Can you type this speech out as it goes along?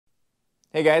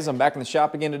Hey guys, I'm back in the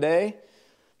shop again today.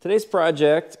 Today's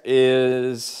project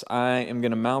is I am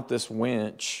going to mount this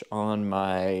winch on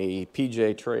my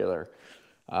PJ trailer.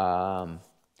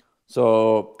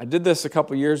 So I did this a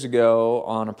couple years ago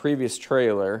on a previous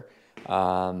trailer,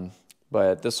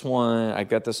 but this one I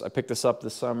picked this up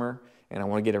this summer and I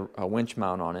want to get a winch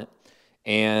mount on it.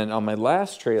 And on my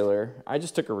last trailer, I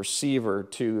just took a receiver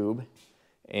tube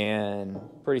and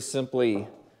pretty simply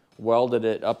welded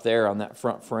it up there on that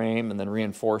front frame and then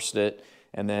reinforced it,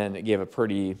 and then it gave a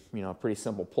pretty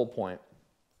simple pull point.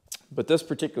 But this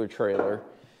particular trailer,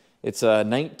 it's a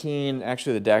 19,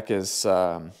 actually the deck is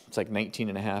it's like 19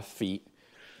 and a half feet,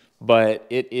 but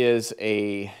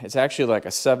it's actually like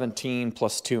a 17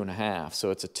 plus 2.5, so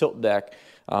it's a tilt deck,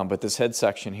 but this head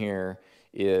section here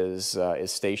is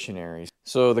stationary.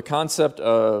 So the concept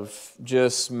of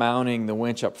just mounting the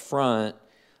winch up front,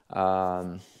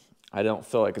 I don't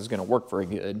feel like it's going to work very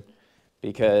good,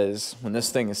 because when this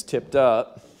thing is tipped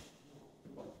up,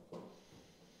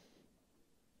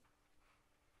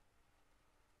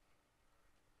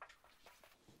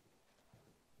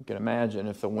 you can imagine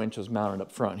if the winch was mounted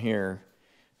up front here,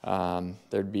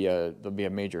 there'll be a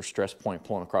major stress point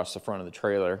pulling across the front of the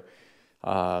trailer.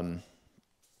 I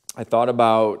thought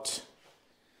about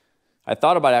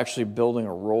actually building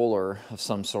a roller of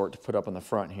some sort to put up on the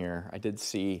front here. I did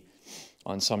see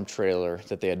on some trailer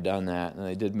that they had done that, and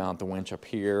they did mount the winch up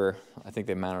here. I think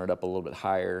they mounted it up a little bit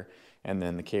higher, and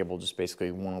then the cable just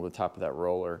basically went over the top of that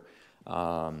roller.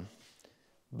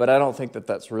 But I don't think that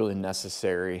that's really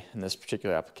necessary in this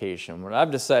particular application. What I've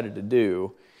decided to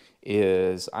do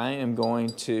is I am going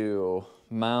to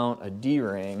mount a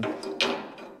D-ring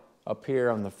up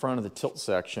here on the front of the tilt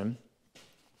section,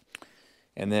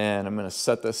 and then I'm going to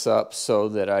set this up so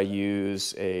that I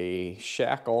use a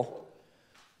shackle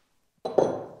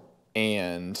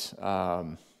and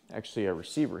actually a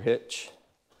receiver hitch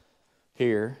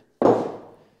here.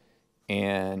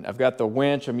 And I've got the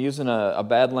winch. I'm using a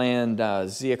Badland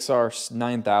ZXR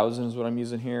 9000 is what I'm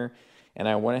using here. And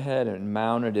I went ahead and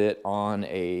mounted it on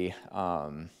a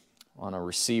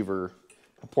receiver,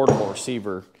 a portable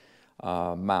receiver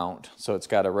mount. So it's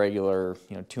got a regular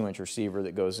 2-inch receiver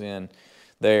that goes in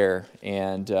there,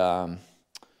 and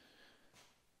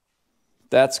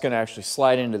that's going to actually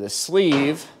slide into the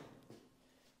sleeve.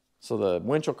 So the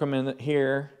winch will come in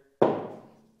here,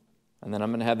 and then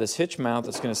I'm going to have this hitch mount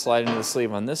that's going to slide into the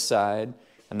sleeve on this side,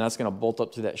 and that's going to bolt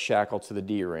up to that shackle to the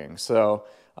D-ring. So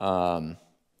I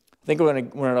think when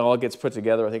it all gets put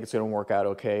together, I think it's going to work out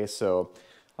okay. So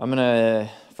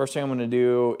first thing I'm going to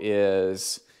do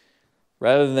is,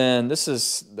 rather than, this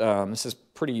is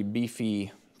pretty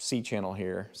beefy C-channel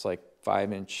here. It's like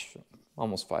 5-inch,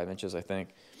 almost 5 inches, I think.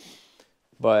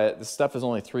 But the stuff is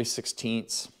only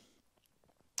 3/16.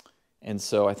 And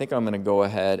so I think I'm going to go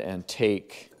ahead and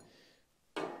take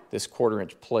this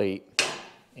 1/4-inch plate,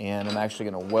 and I'm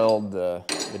actually going to weld the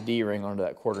D-ring onto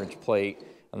that 1/4-inch plate,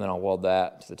 and then I'll weld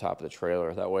that to the top of the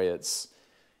trailer. That way it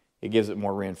gives it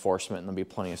more reinforcement, and there'll be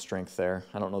plenty of strength there.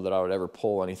 I don't know that I would ever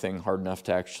pull anything hard enough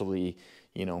to actually,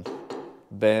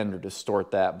 bend or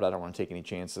distort that, but I don't want to take any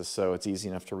chances, so it's easy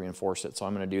enough to reinforce it. So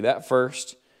I'm going to do that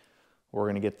first. We're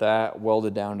going to get that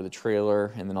welded down to the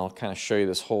trailer, and then I'll kind of show you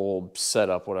this whole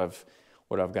setup, what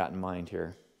I've got in mind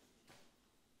here.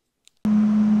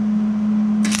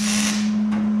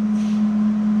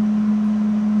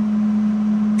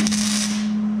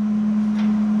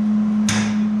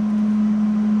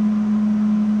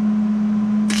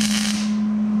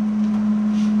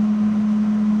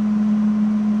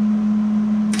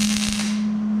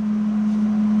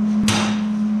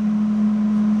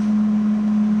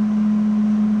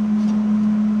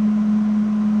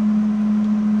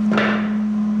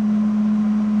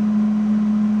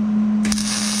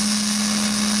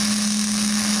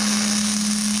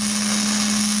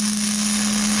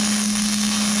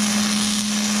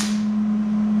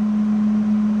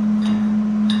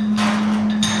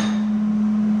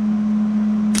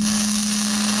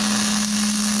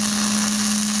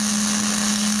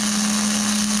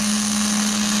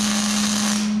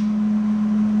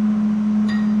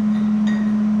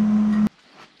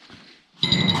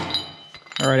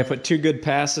 All right, I put 2 good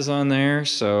passes on there,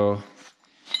 so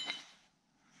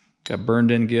got burned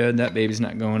in good. That baby's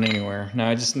not going anywhere. Now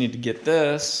I just need to get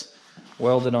this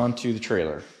welded onto the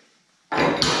trailer.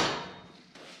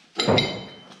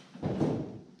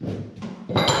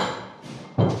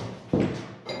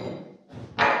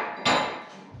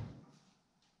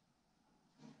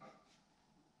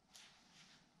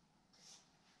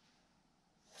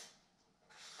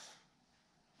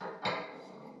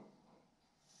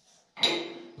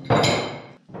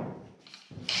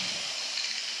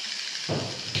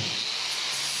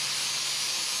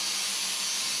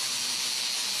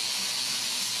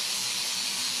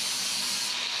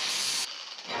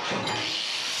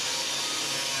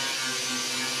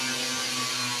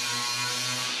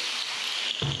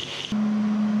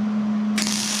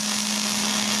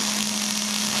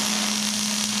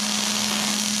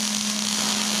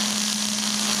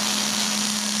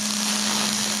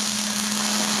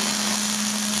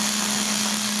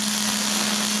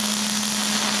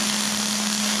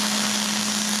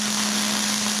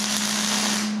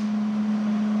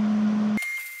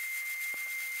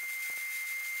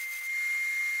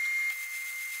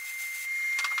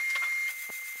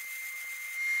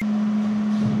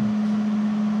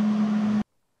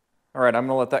 All right, I'm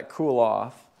gonna let that cool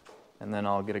off, and then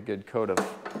I'll get a good coat of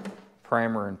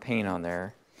primer and paint on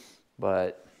there.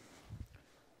 But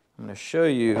I'm gonna show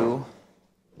you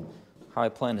how I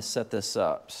plan to set this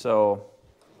up. So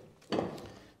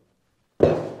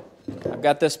I've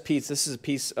got this piece. This is a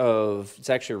piece of, it's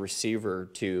actually a receiver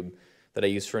tube that I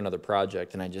used for another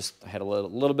project, and I had a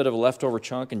little bit of a leftover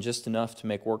chunk and just enough to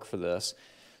make work for this.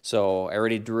 So I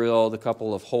already drilled a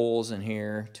couple of holes in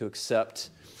here to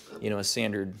accept, you know, a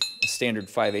standard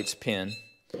 5/8 pin.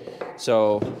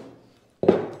 So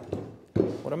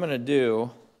what I'm going to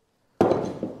do,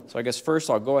 so I guess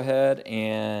first I'll go ahead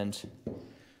and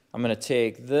I'm going to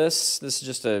take this. This is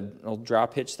just a little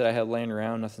drop hitch that I had laying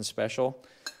around, nothing special.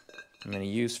 I'm going to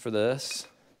use for this.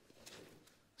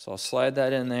 So I'll slide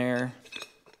that in there,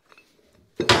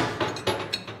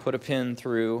 put a pin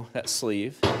through that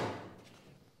sleeve.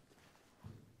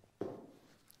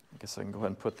 I guess I can go ahead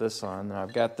and put this on. Now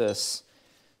I've got this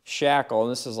shackle.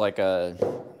 This is like a,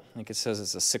 I think it says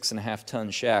it's a 6.5 ton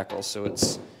shackle, so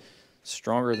it's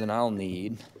stronger than I'll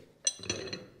need.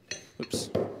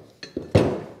 Oops.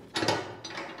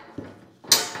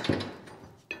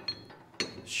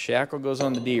 Shackle goes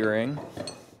on the D-ring.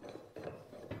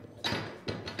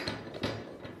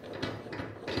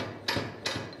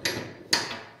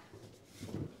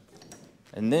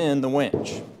 And then the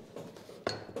winch.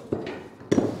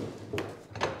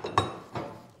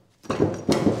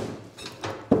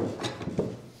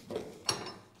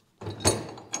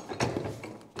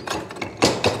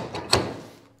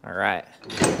 All right.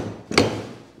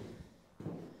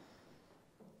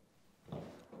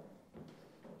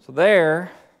 So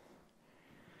there,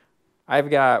 I've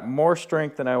got more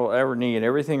strength than I will ever need.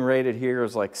 Everything rated here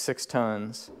is like 6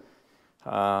 tons,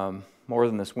 more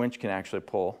than this winch can actually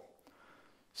pull.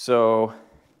 So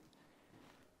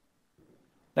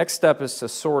next step is to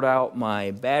sort out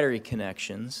my battery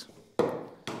connections. And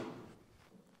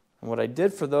what I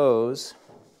did for those,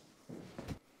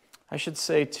 I should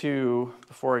say too,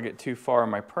 before I get too far,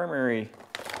 my primary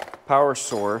power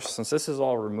source, since this is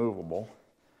all removable,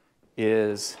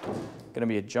 is going to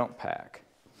be a jump pack.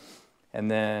 And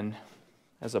then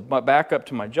as a backup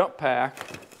to my jump pack,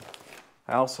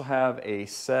 I also have a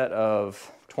set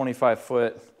of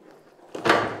 25-foot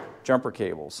jumper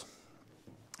cables.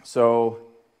 So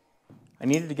I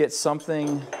needed to get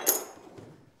something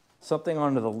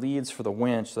onto the leads for the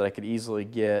winch that I could easily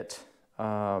get,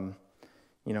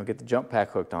 you know, get the jump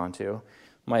pack hooked onto.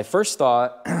 My first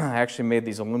thought, I actually made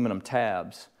these aluminum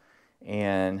tabs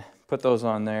and put those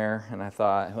on there, and I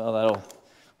thought, well,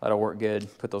 that'll work good,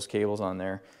 put those cables on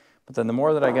there. But then the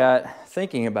more that I got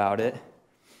thinking about it,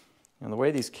 and the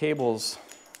way these cables,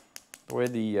 the way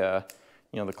the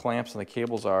you know, the clamps and the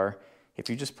cables are, if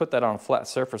you just put that on a flat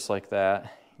surface like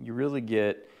that, you really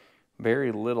get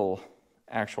very little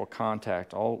actual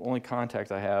contact. Only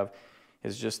contact I have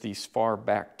is just these far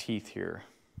back teeth here.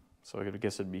 So I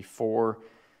guess it'd be 4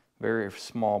 very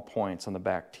small points on the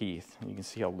back teeth. You can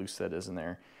see how loose that is in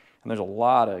there. And there's a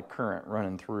lot of current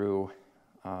running through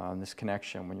this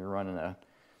connection when you're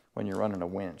running a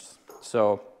winch.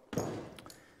 So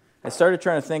I started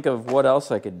trying to think of what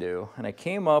else I could do, and I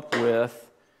came up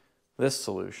with this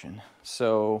solution.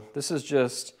 So this is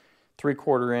just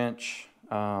 3/4 inch,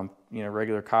 you know,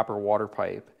 regular copper water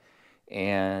pipe,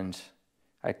 and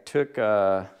I took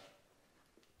a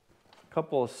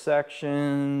couple of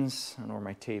sections. I don't know where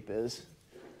my tape is.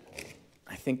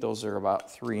 I think those are about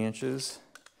 3 inches.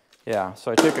 Yeah,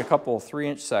 so I took a couple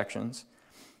 3-inch sections,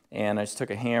 and I just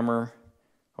took a hammer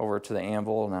over to the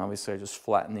anvil, and obviously I just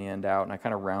flattened the end out, and I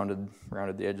kind of rounded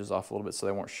the edges off a little bit so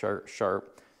they weren't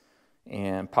sharp,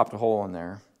 and popped a hole in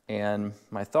there. And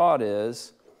my thought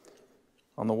is,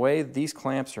 on the way these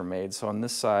clamps are made, so on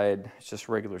this side it's just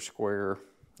regular square,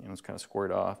 you know, it's kind of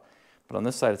squared off, but on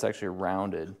this side it's actually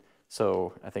rounded.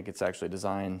 So I think it's actually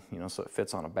designed, you know, so it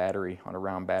fits on a battery, on a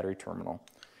round battery terminal.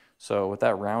 So with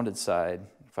that rounded side,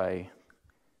 if I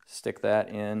stick that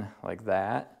in like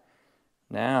that,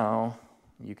 now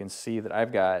you can see that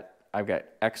I've got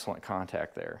excellent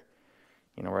contact there.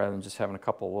 You know, rather than just having a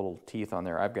couple little teeth on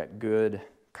there, I've got good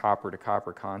copper to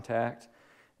copper contact,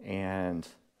 and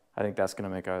I think that's going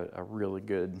to make a really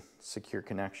good secure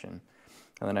connection.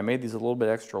 And then I made these a little bit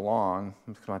extra long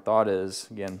because my thought is,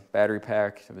 again, battery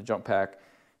pack, the jump pack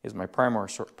is my primary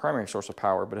source of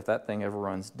power, but if that thing ever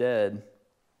runs dead,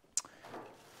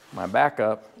 my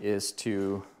backup is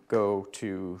to go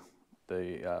to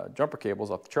the jumper cables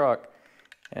off the truck,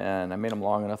 and I made them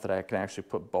long enough that I can actually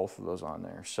put both of those on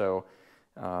there. So,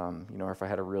 you know, if I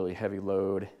had a really heavy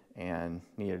load and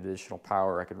needed additional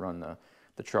power, I could run the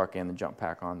truck and the jump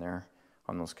pack on there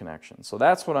on those connections. So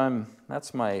that's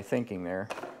my thinking there.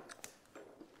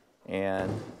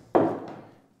 And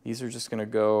these are just going to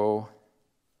go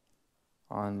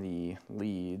on the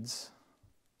leads.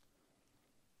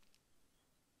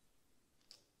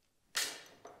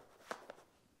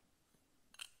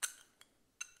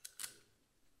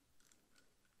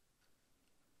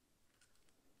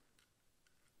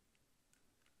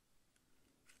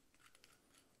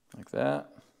 Like that.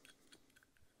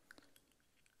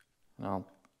 And I'll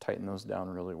tighten those down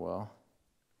really well.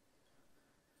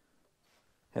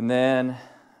 And then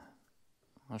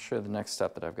I'll show you the next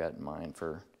step that I've got in mind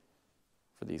for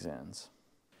these ends.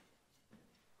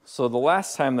 So the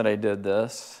last time that I did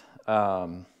this,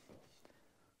 I'll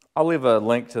leave a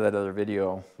link to that other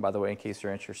video, by the way, in case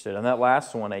you're interested. On that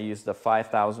last one, I used a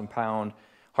 5,000-pound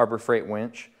Harbor Freight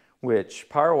winch, which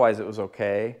power-wise it was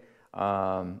okay.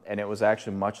 And it was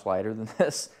actually much lighter than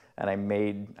this, and I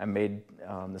made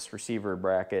this receiver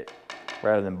bracket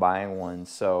rather than buying one,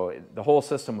 so the whole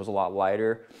system was a lot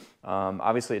lighter.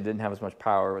 Obviously it didn't have as much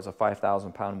power. It was a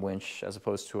 5,000-pound winch as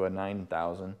opposed to a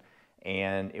 9,000,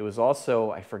 and it was also,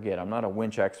 I forget, I'm not a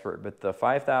winch expert, but the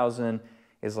 5,000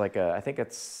 is like I think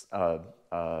it's a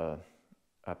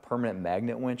permanent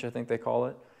magnet winch, I think they call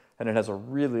it, and it has a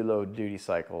really low duty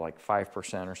cycle, like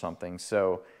 5% or something.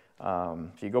 So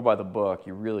if you go by the book,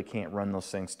 you really can't run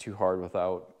those things too hard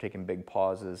without taking big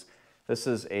pauses. This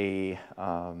is a,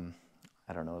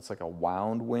 I don't know, it's like a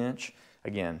wound winch.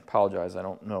 Again, apologize, I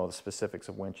don't know the specifics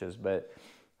of winches, but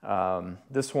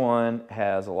this one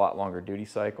has a lot longer duty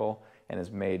cycle and is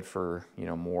made for, you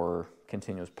know, more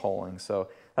continuous pulling. So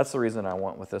that's the reason I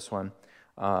went with this one.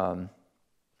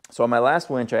 So on my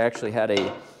last winch, I actually had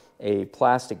a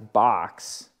plastic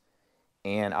box.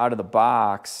 And out of the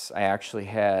box, I actually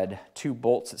had 2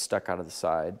 bolts that stuck out of the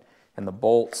side, and the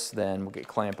bolts then will get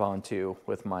clamped onto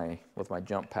with my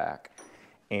jump pack,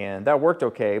 and that worked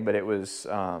okay. But it was,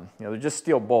 you know, they're just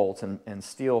steel bolts, and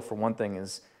steel, for one thing,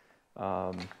 is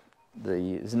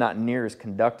not near as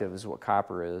conductive as what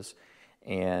copper is,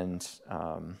 and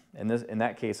in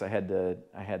that case, I had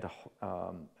to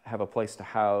have a place to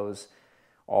house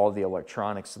all the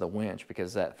electronics to the winch,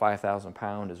 because that 5,000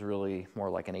 pound is really more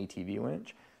like an ATV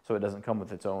winch, so it doesn't come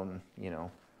with its own, you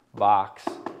know, box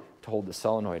to hold the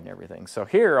solenoid and everything. So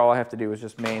here all I have to do is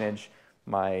just manage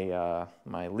my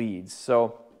my leads.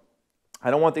 So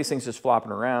I don't want these things just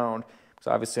flopping around, because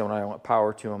obviously when I want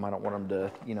power to them, I don't want them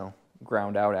to, you know,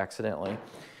 ground out accidentally.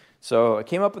 So I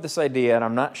came up with this idea, and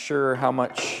I'm not sure how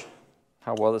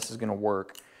well this is going to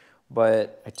work,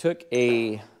 but I took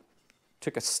a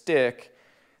stick.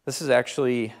 This is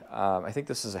actually, I think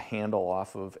this is a handle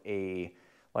off of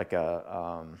like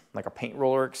a paint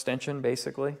roller extension,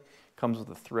 basically. Comes with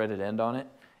a threaded end on it,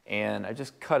 and I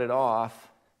just cut it off.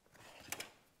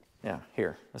 Yeah,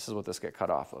 here, this is what this got cut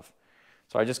off of.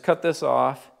 So I just cut this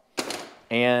off,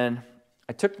 and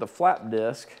I took the flap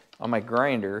disc on my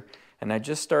grinder, and I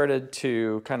just started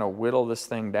to kind of whittle this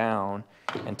thing down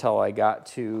until I got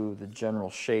to the general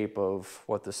shape of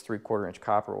what this 3/4 inch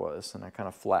copper was, and I kind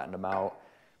of flattened them out,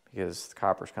 because the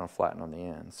copper's kind of flattened on the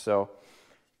end. So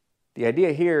the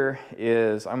idea here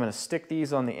is I'm going to stick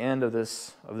these on the end of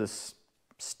this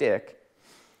stick,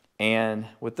 and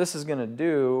what this is going to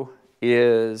do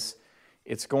is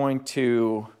it's going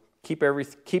to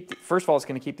first of all, it's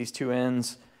going to keep these 2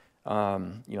 ends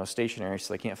you know, stationary,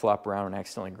 so they can't flop around and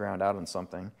accidentally ground out on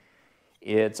something.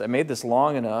 I made this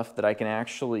long enough that I can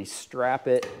actually strap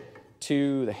it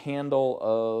to the handle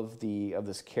of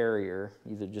this carrier,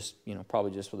 either just, you know,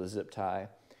 probably just with a zip tie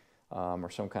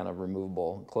or some kind of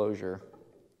removable enclosure,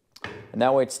 and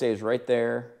that way it stays right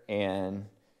there, and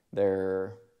you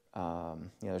know,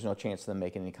 there's no chance of them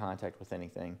making any contact with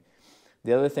anything.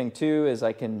 The other thing too is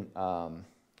I can,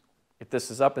 if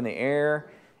this is up in the air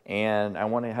and I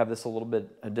want to have this a little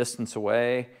bit a distance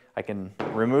away, I can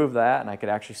remove that, and I could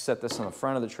actually set this on the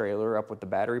front of the trailer up with the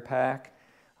battery pack.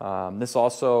 This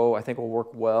also, I think, will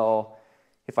work well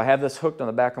if I have this hooked on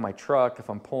the back of my truck. If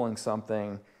I'm pulling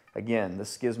something, again,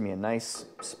 this gives me a nice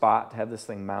spot to have this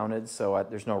thing mounted, so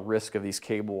there's no risk of these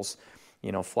cables,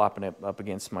 you know, flopping it up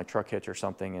against my truck hitch or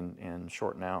something and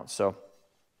shorting out. So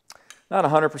not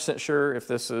 100% sure if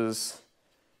this is,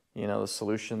 you know, the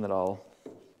solution that I'll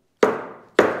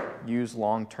use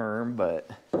long term, but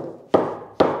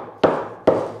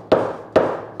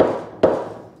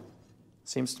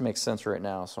seems to make sense right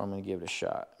now, so I'm going to give it a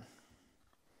shot.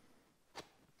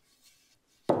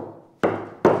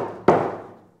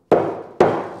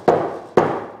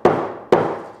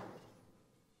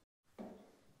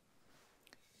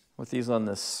 With these on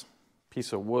this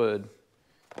piece of wood,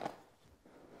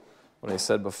 what I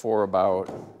said before about,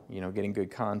 you know, getting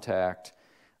good contact,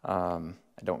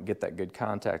 I don't get that good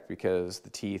contact because the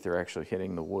teeth are actually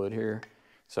hitting the wood here.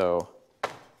 So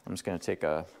I'm just going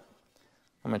to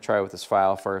I'm going to try with this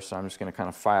file first. So I'm just going to kind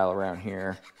of file around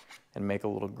here and make a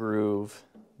little groove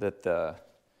that the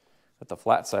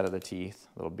flat side of the teeth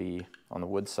that'll be on the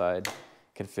wood side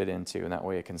can fit into, and that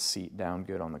way it can seat down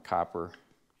good on the copper.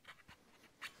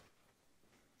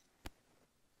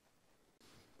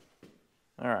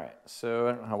 All right, so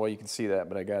I don't know how well you can see that,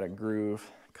 but I got a groove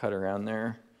cut around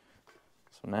there.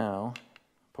 So now,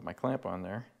 put my clamp on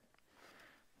there.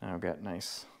 Now I've got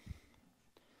nice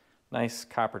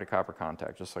copper to copper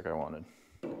contact, just like I wanted.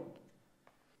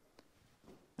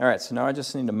 All right, so now I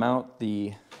just need to mount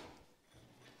the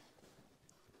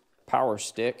power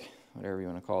stick, whatever you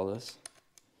want to call this,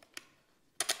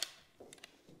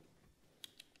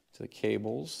 to the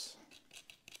cables.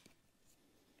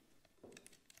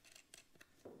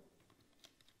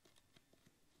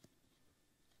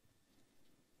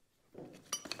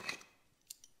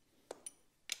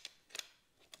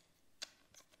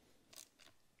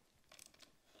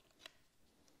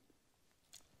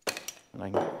 And I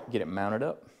can get it mounted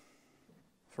up.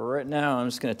 For right now, I'm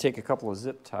just going to take a couple of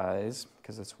zip ties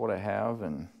because that's what I have,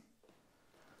 and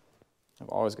I've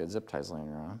always got zip ties laying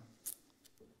around.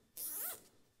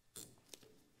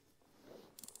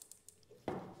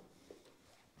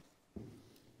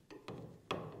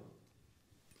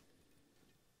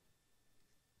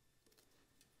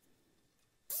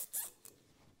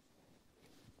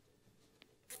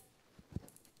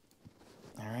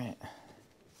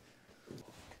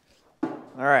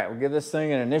 All right, we'll give this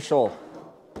thing an initial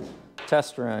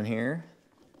test run here.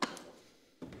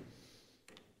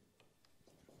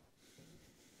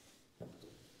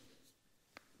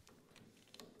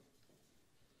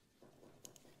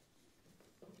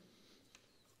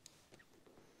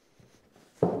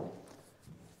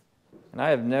 And I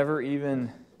have never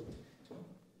even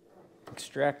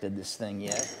extracted this thing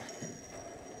yet.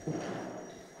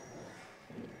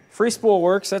 Free spool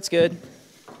works, that's good.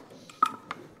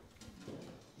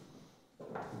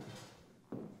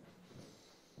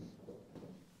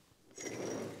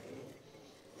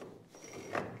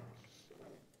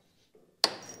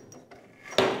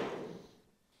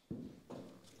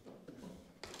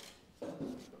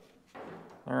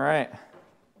 All right.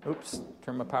 Oops,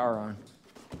 turn my power on.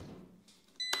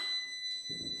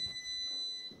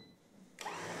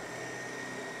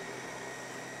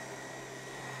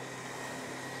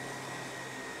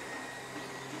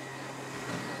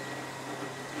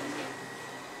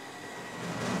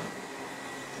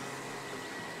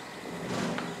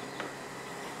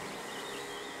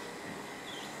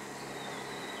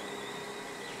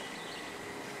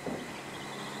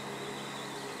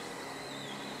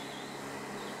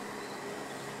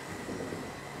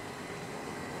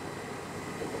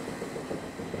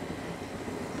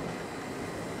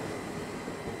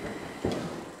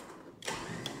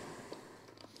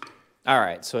 All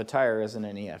right, so a tire isn't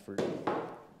any effort.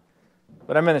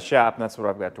 But I'm in the shop, and that's what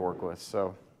I've got to work with.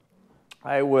 So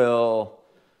I will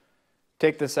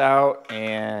take this out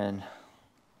and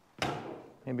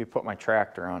maybe put my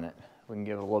tractor on it. We can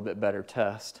give it a little bit better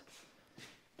test.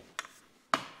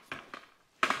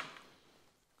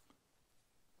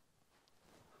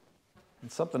 And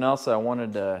something else I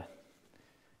wanted to,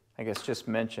 I guess, just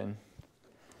mention.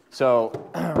 So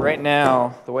right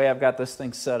now, the way I've got this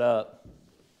thing set up,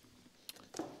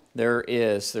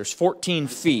 there's 14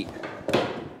 feet.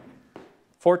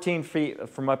 14 feet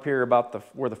from up here about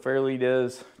where the fair lead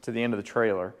is to the end of the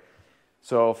trailer.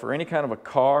 So for any kind of a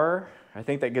car, I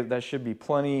think that should be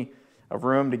plenty of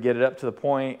room to get it up to the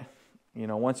point. You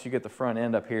know, once you get the front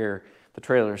end up here, the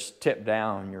trailer's tipped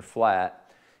down, you're flat.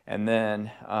 And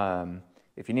then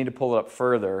if you need to pull it up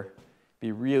further, it'd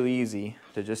be real easy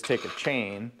to just take a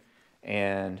chain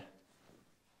and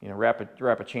wrap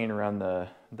a chain around the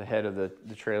head of the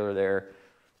trailer there,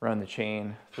 run the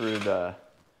chain through the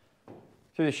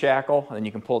shackle, and then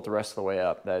you can pull it the rest of the way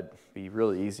up. That'd be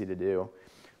really easy to do.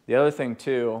 The other thing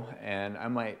too, and I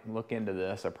might look into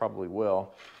this, I probably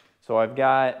will. So I've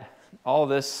got all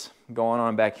this going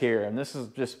on back here, and this is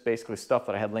just basically stuff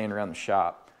that I had laying around the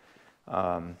shop.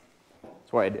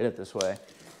 That's why I did it this way.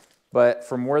 But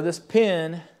from where this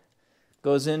pin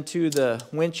goes into the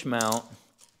winch mount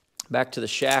back to the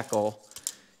shackle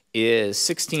is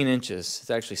 16 inches. It's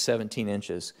actually 17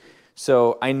 inches.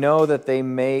 So I know that they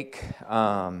make,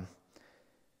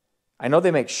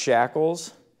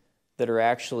 shackles that are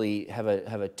actually have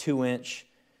a 2-inch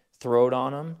throat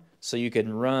on them. So you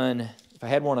can run. If I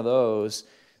had one of those,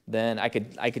 then I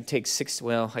could take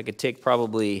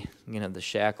probably the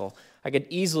shackle. I could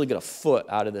easily get a foot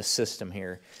out of this system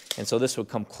here, and so this would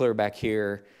come clear back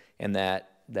here, and that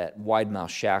wide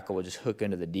mouth shackle would just hook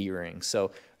into the D-ring.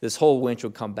 So this whole winch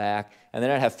would come back, and then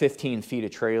I'd have 15 feet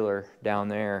of trailer down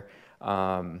there,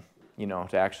 you know,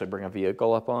 to actually bring a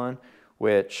vehicle up on,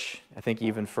 which I think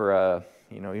even for a,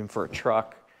 you know, even for a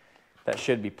truck, that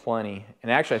should be plenty.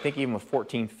 And actually, I think even with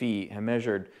 14 feet, I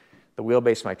measured the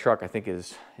wheelbase of my truck, I think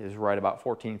is right about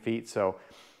 14 feet. So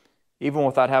even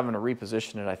without having to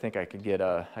reposition it, I think I could get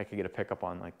a pickup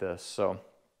on like this. So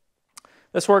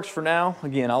this works for now.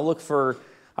 Again, I'll look for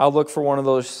one of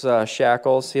those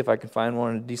shackles, see if I can find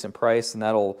one at a decent price, and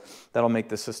that'll make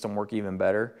the system work even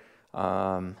better.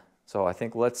 So I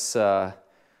think let's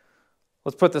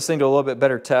put this thing to a little bit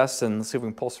better test and let's see if we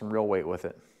can pull some real weight with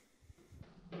it.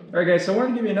 All right, guys, so I wanted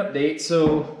to give you an update.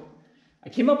 So I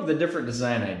came up with a different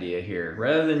design idea here.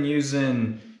 Rather than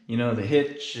using, you know, the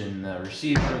hitch and the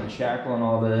receiver and the shackle and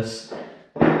all this,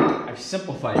 I've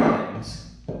simplified things.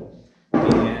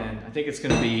 And I think it's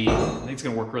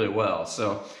gonna work really well.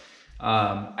 So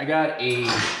I got a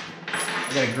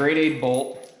grade 8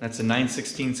 bolt. That's a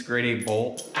 9/16 grade 8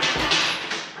 bolt.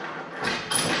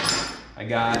 I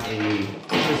got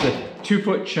just a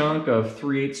 2-foot chunk of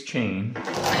 3/8 chain,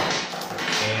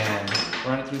 and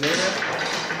run it through there,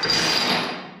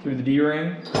 through the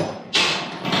D-ring.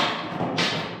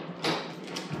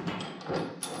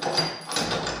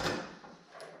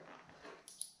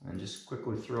 And just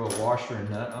quickly throw a washer and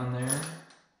nut on there.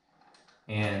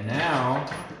 And now,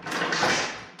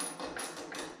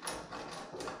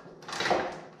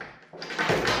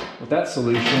 with that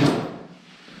solution,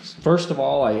 first of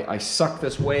all, I sucked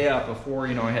this way up before,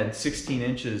 you know, I had 16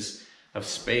 inches of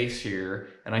space here,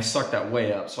 and I sucked that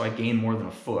way up, so I gained more than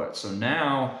a foot. So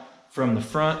now, from the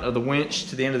front of the winch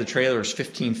to the end of the trailer is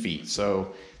 15 feet.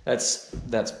 So that's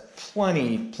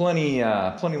plenty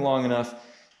long enough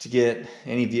to get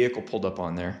any vehicle pulled up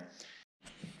on there.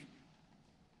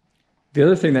 The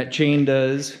other thing that chain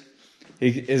does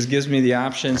is gives me the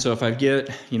option. So if I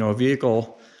get, you know, a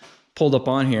vehicle pulled up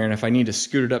on here, and if I need to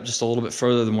scoot it up just a little bit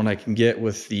further than what I can get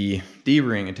with the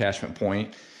D-ring attachment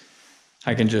point,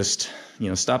 I can just, you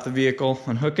know, stop the vehicle,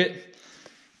 unhook it,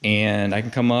 and I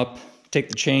can come up, take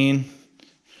the chain,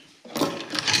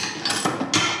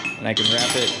 and I can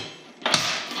wrap it.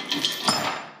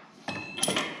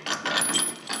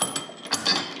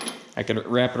 I can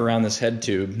wrap it around this head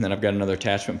tube, and then I've got another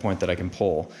attachment point that I can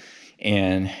pull.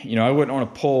 And, you know, I wouldn't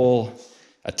want to pull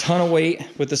a ton of weight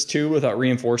with this tube without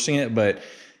reinforcing it, but,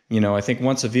 you know, I think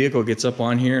once a vehicle gets up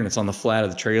on here and it's on the flat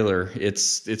of the trailer,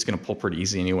 it's going to pull pretty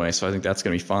easy anyway, so I think that's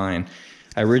going to be fine.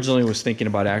 I originally was thinking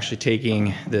about actually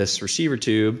taking this receiver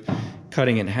tube,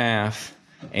 cutting it in half,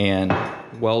 and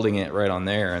welding it right on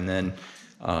there, and then,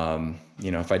 you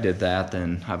know, if I did that,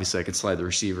 then obviously I could slide the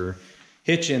receiver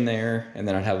hitch in there, and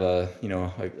then I'd have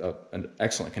an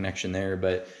excellent connection there.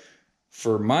 But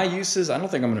for my uses, I don't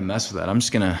think I'm going to mess with that.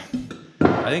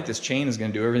 I think this chain is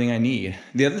going to do everything I need.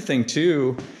 The other thing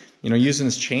too, you know, using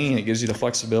this chain, it gives you the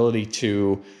flexibility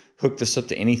to hook this up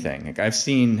to anything. Like I've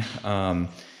seen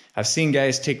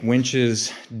guys take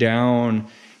winches down,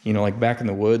 you know, like back in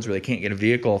the woods where they can't get a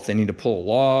vehicle if they need to pull a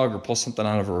log or pull something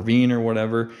out of a ravine or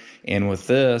whatever. And with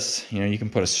this, you know, you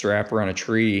can put a strap around a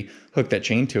tree, hook that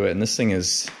chain to it, and this thing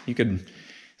is, you could,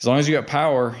 as long as you got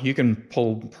power, you can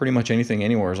pull pretty much anything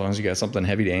anywhere as long as you got something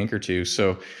heavy to anchor to.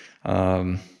 So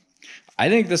I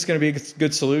think this is going to be a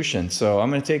good solution. So I'm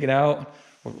going to take it out,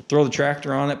 throw the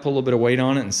tractor on it, put a little bit of weight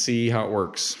on it, and see how it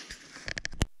works.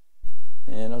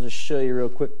 And I'll just show you real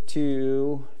quick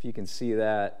too, if you can see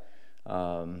that.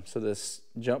 So this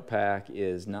jump pack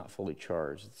is not fully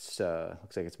charged. It's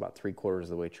looks like it's about 3/4 of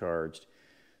the way charged.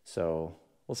 So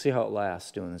we'll see how it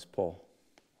lasts doing this pull.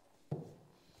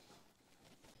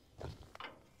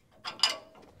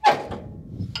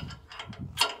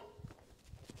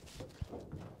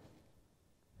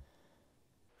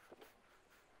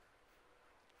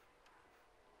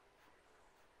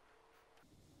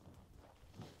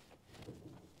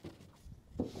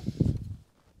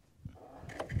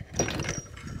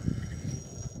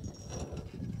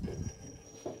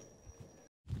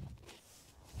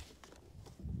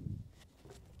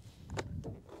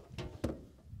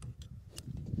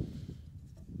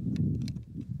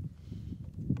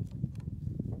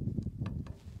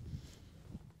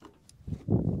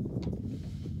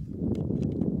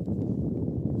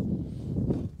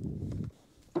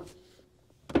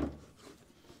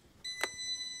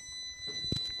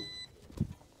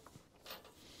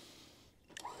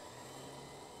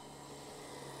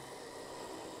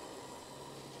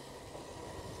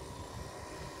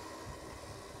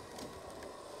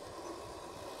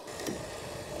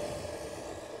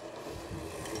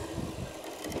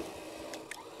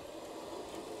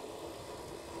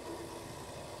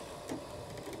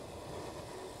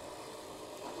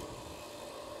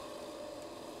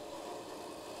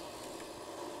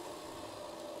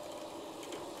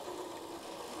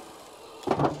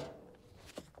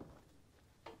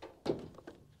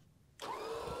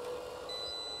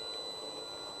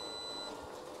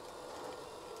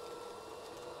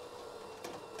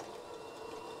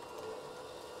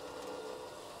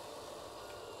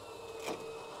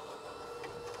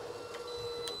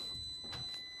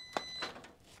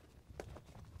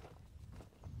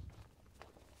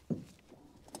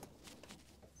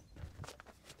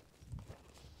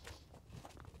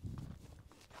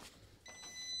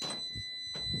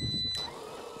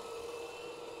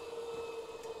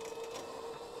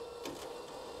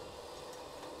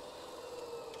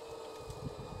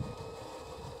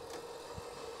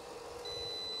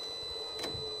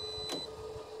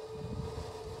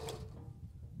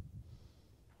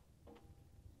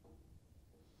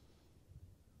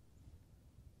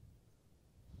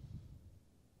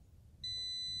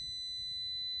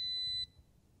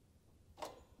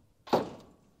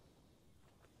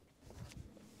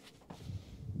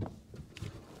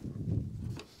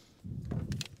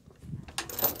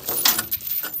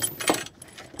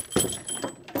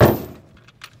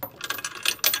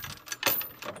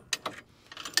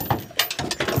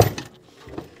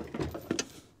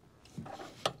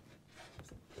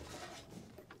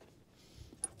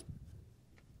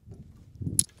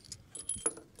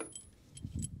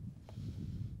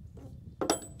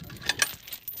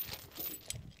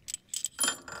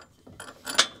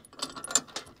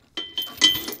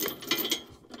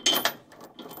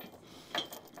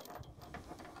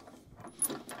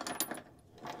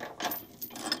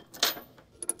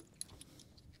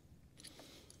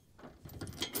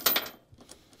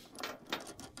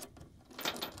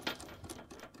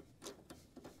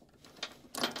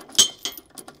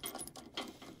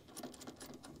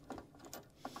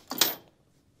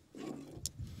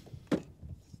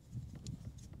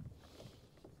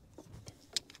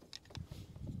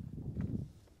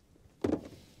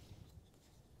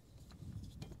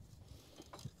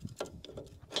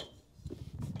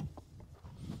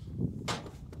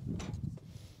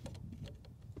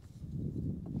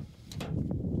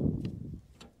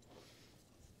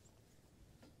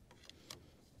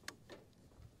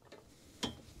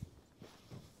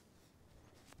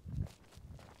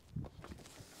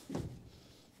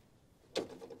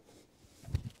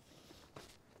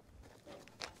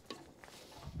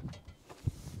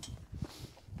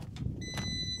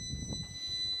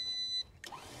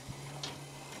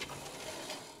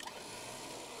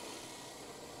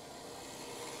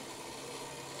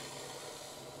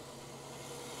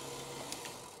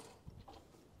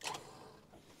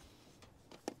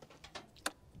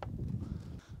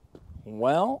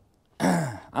 Well,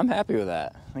 I'm happy with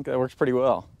that. I think that works pretty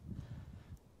well.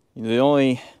 The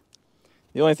only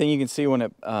thing you can see when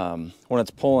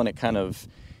it's pulling, it kind of,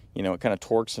 it kind of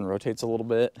torques and rotates a little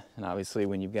bit. And obviously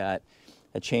when you've got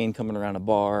a chain coming around a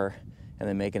bar and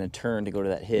then making a turn to go to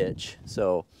that hitch.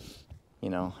 So,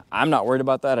 I'm not worried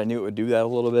about that. I knew it would do that a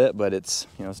little bit, but it's,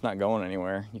 it's not going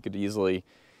anywhere. You could easily,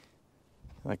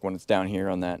 like when it's down here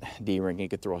on that D-ring, you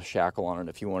could throw a shackle on it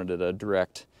if you wanted a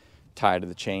direct tie to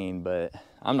the chain, but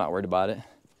I'm not worried about it.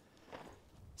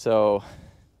 So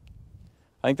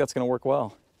I think that's going to work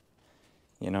well.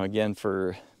 Again,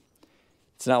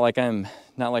 it's not like I'm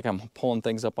pulling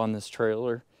things up on this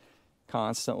trailer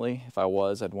constantly. If I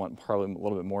was, I'd want probably a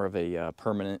little bit more of a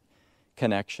permanent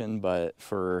connection, but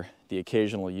for the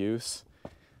occasional use,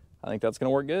 I think that's going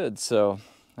to work good. So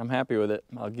I'm happy with it.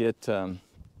 I'll get, I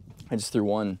just threw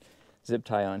one zip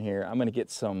tie on here. I'm going to get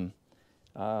some,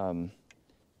 probably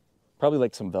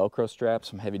like some Velcro straps,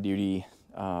 some heavy duty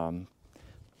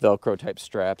Velcro type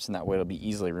straps, and that way it'll be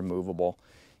easily removable,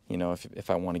 if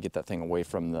I want to get that thing away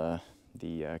from the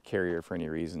carrier for any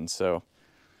reason. So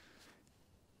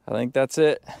I think that's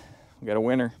it. We got a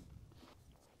winner.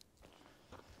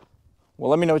 Well,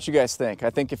 let me know what you guys think.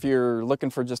 I think if you're looking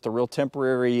for just a real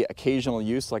temporary, occasional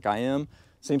use like I am,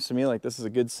 seems to me like this is a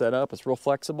good setup. It's real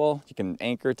flexible. You can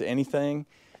anchor it to anything.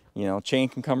 Chain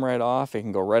can come right off. It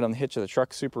can go right on the hitch of the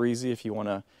truck, super easy if you want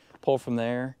to pull from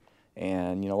there.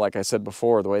 And like I said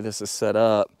before, the way this is set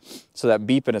up, so that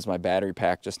beeping is my battery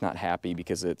pack just not happy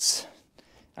because it's,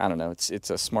 I don't know, it's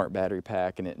a smart battery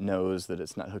pack and it knows that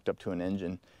it's not hooked up to an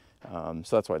engine. So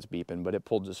that's why it's beeping, but it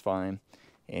pulled just fine.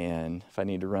 And if I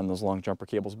need to run those long jumper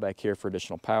cables back here for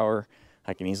additional power,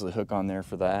 I can easily hook on there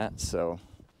for that. So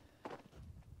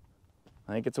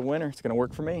I think it's a winner. It's going to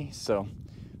work for me. So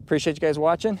appreciate you guys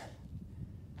watching.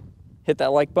 Hit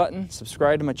that like button,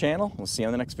 subscribe to my channel. We'll see you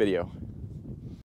on the next video.